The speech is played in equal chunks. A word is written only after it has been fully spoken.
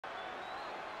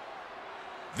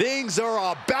Things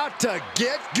are about to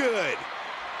get good.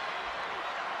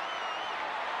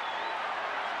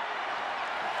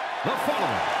 The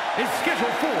following is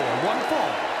scheduled for one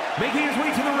fall, making his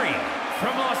way to the ring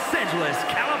from Los Angeles,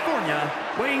 California,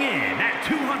 weighing in at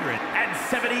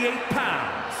 278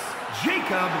 pounds,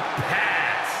 Jacob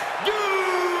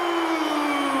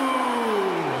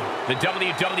The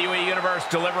WWE Universe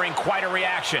delivering quite a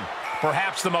reaction.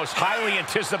 Perhaps the most highly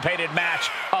anticipated match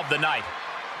of the night.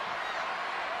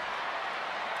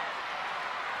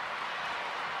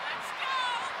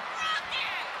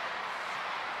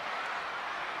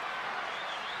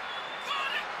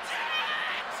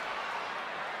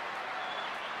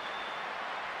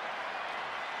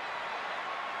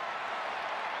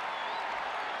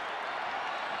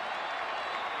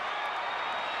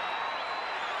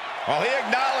 Well, he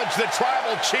acknowledged the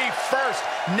Tribal Chief first.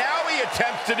 Now he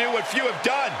attempts to do what few have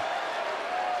done.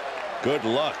 Good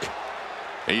luck.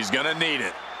 He's gonna need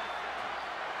it.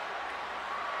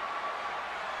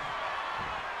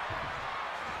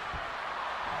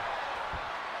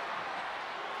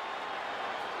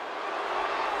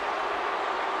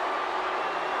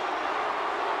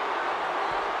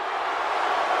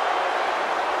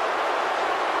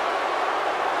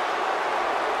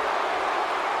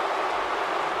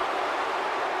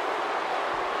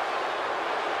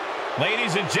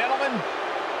 Ladies and gentlemen,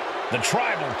 the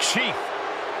Tribal Chief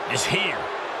is here.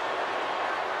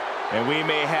 And we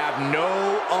may have no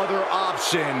other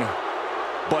option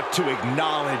but to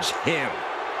acknowledge him.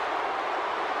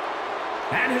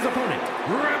 And his opponent,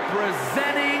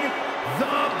 representing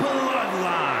the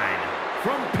Bloodline,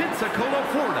 from Pensacola,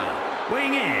 Florida,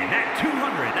 weighing in at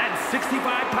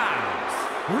 265 pounds,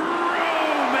 Roman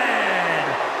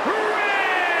Reigns!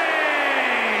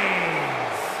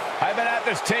 I've been at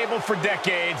this table for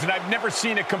decades, and I've never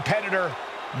seen a competitor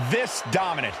this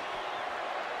dominant.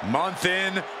 Month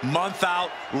in, month out,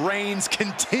 Reigns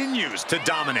continues to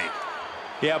dominate.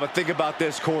 Yeah, but think about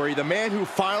this, Corey. The man who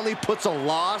finally puts a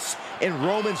loss in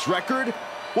Roman's record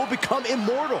will become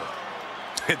immortal.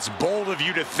 It's bold of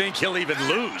you to think he'll even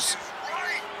lose.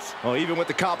 Well, even with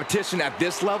the competition at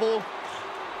this level,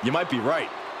 you might be right.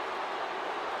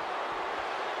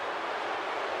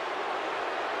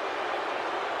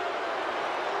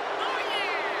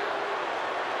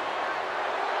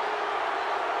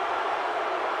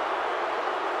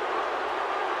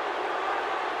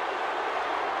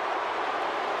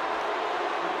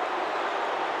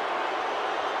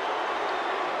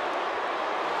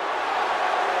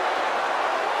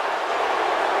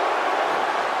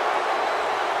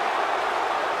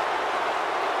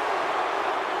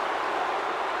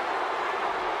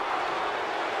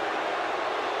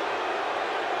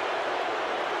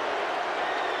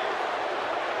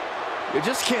 You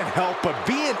just can't help but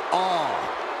be in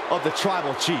awe of the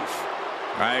Tribal Chief.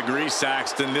 I agree,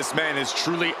 Saxton. This man has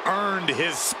truly earned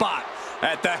his spot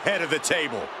at the head of the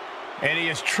table. And he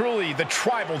is truly the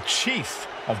Tribal Chief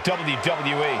of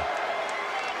WWE.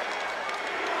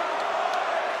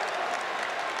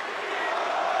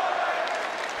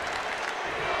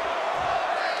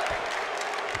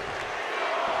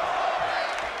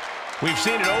 We've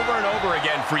seen it over and over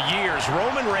again for years.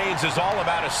 Roman Reigns is all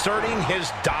about asserting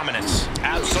his dominance.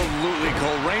 Absolutely,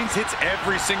 Cole. Reigns hits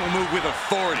every single move with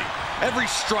authority. Every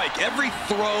strike, every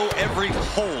throw, every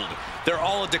hold. They're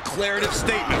all a declarative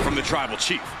statement from the Tribal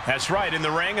Chief. That's right. In the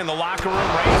ring, in the locker room,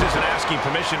 Reigns isn't asking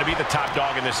permission to be the top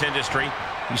dog in this industry.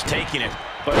 He's taking it.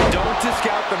 But don't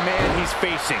discount the man he's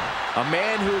facing. A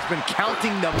man who has been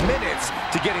counting the minutes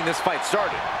to getting this fight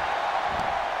started.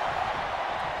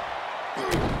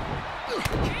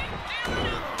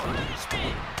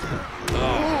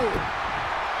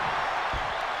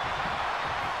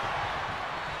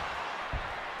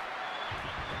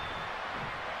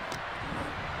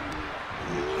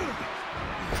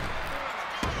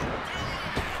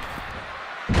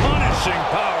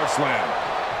 Power slam.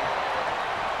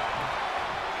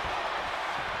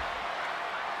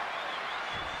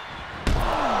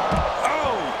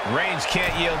 Oh! Reigns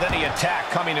can't yield any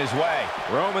attack coming his way.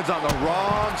 Roman's on the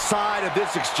wrong side of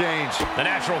this exchange. The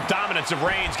natural dominance of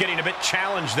Reigns getting a bit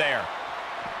challenged there.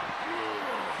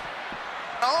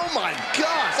 Oh my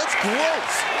gosh, that's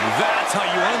gross. That's how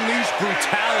you unleash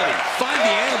brutality. Find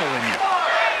the animal in you.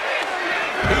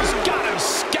 He's got him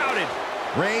scouted.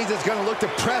 Reigns is going to look to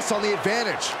press on the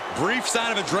advantage. Brief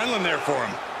sign of adrenaline there for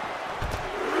him.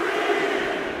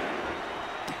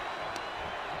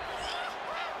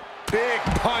 Big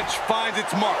punch finds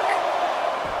its mark.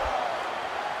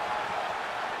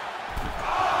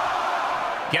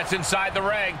 Gets inside the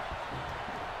ring.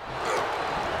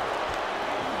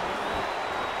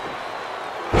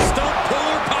 Stump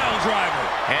puller pile driver.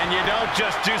 don't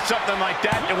just do something like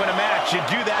that to win a match. You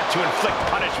do that to inflict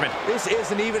punishment. This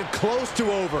isn't even close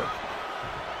to over.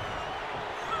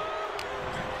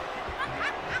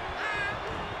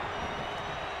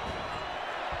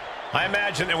 I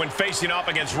imagine that when facing off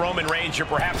against Roman Reigns, you're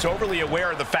perhaps overly aware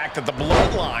of the fact that the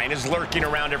bloodline is lurking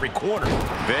around every corner.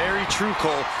 Very true,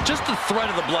 Cole. Just the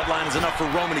threat of the bloodline is enough for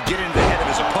Roman to get into the head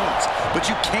of his opponents. But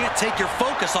you can't take your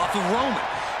focus off of Roman.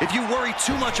 If you worry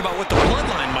too much about what the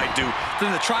bloodline might do,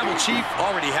 then the Tribal Chief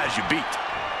already has you beat.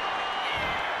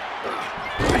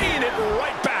 Paying it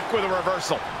right back with a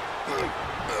reversal.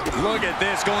 Look at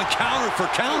this, going counter for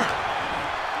counter.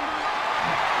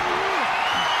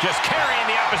 Just carrying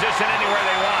the opposition anywhere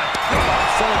they want.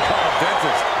 Someone call a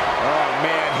dentist. Oh,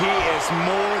 man, he is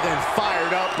more than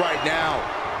fired up right now.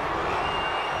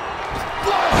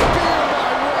 Flush spear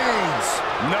by Reigns.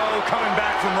 No coming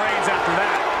back from Reigns after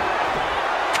that.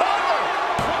 Cover!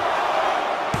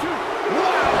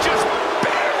 Wow, just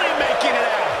barely making it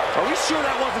out. Are we sure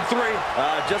that wasn't 3?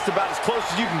 Just about as close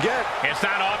as you can get. It's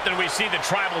not often we see the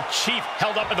Tribal Chief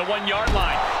held up at the 1-yard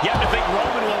line. You have to think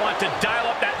Roman will want to dial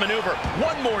up that maneuver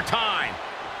one more time.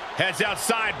 Heads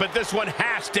outside, but this one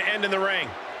has to end in the ring.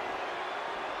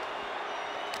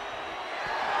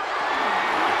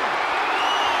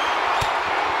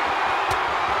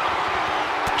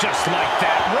 Just like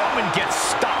that, Roman gets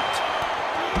stopped.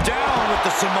 Down with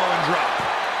the Samoan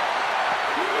drop.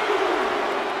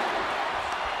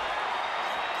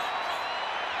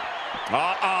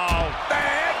 Uh-oh. The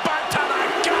headbutt to the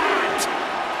gut.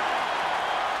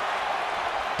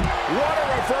 What a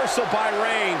reversal by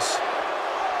Reigns.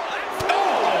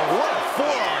 Oh, what a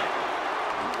forearm.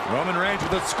 Roman Reigns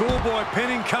with a schoolboy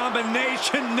pinning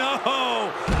combination.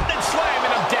 No! Then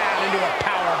slamming him down into a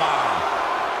powerbomb.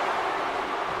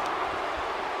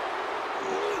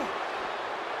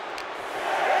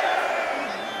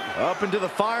 Up into the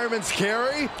fireman's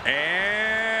carry.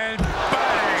 And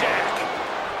bang!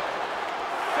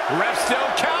 Ref still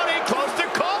counting, close to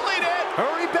calling it.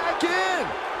 Hurry back in.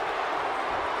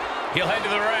 He'll head to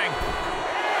the ring.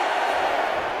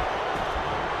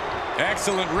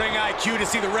 Excellent ring IQ to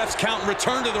see the refs count and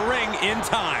return to the ring in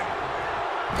time.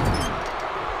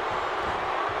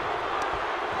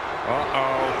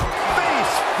 Uh-oh.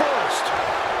 Face first.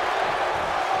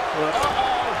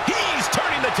 Uh-oh. He's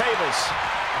turning the tables.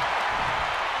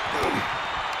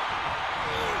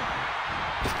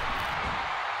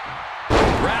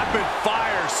 Rapid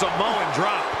fire Samoan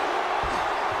drop.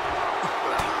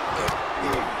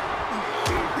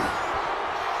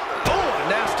 Oh, a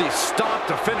nasty stop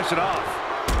to finish it off.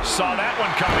 Saw that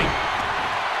one coming.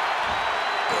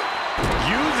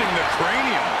 Using the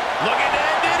cranium. Looking to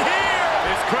end it here.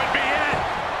 This could be it.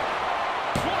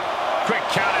 Quick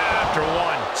count out after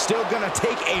 1. Still gonna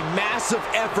take a massive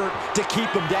effort to keep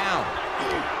him down.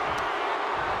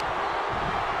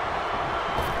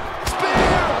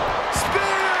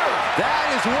 That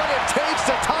is what it takes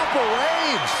to topple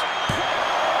Reigns.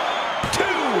 2.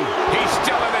 He's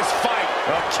still in this fight.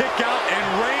 A kick out, and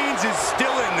Reigns is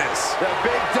still in this. The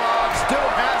big dog still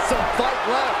has some fight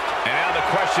left. And now the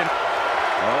question.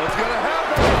 Oh, it's gonna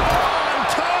happen.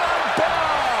 On-time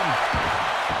bomb.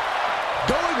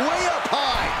 Going way up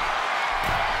high.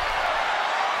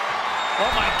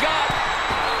 Oh, my God.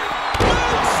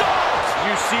 Moonsault.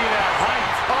 You see that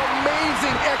height.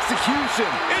 Amazing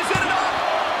execution. Is it enough?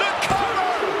 The cover.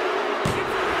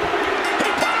 He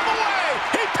put him away.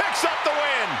 He picks up the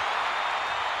win.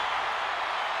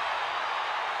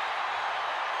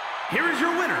 Here is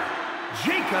your winner,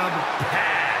 Jacob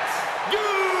Pascu.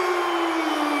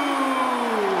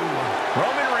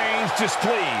 Roman Reigns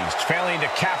displeased, failing to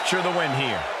capture the win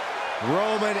here.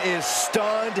 Roman is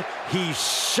stunned. He's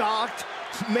shocked.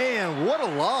 Man, what a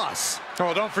loss.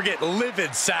 Oh, don't forget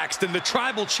livid, Saxton. The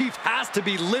Tribal Chief has to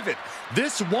be livid.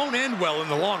 This won't end well in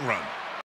the long run.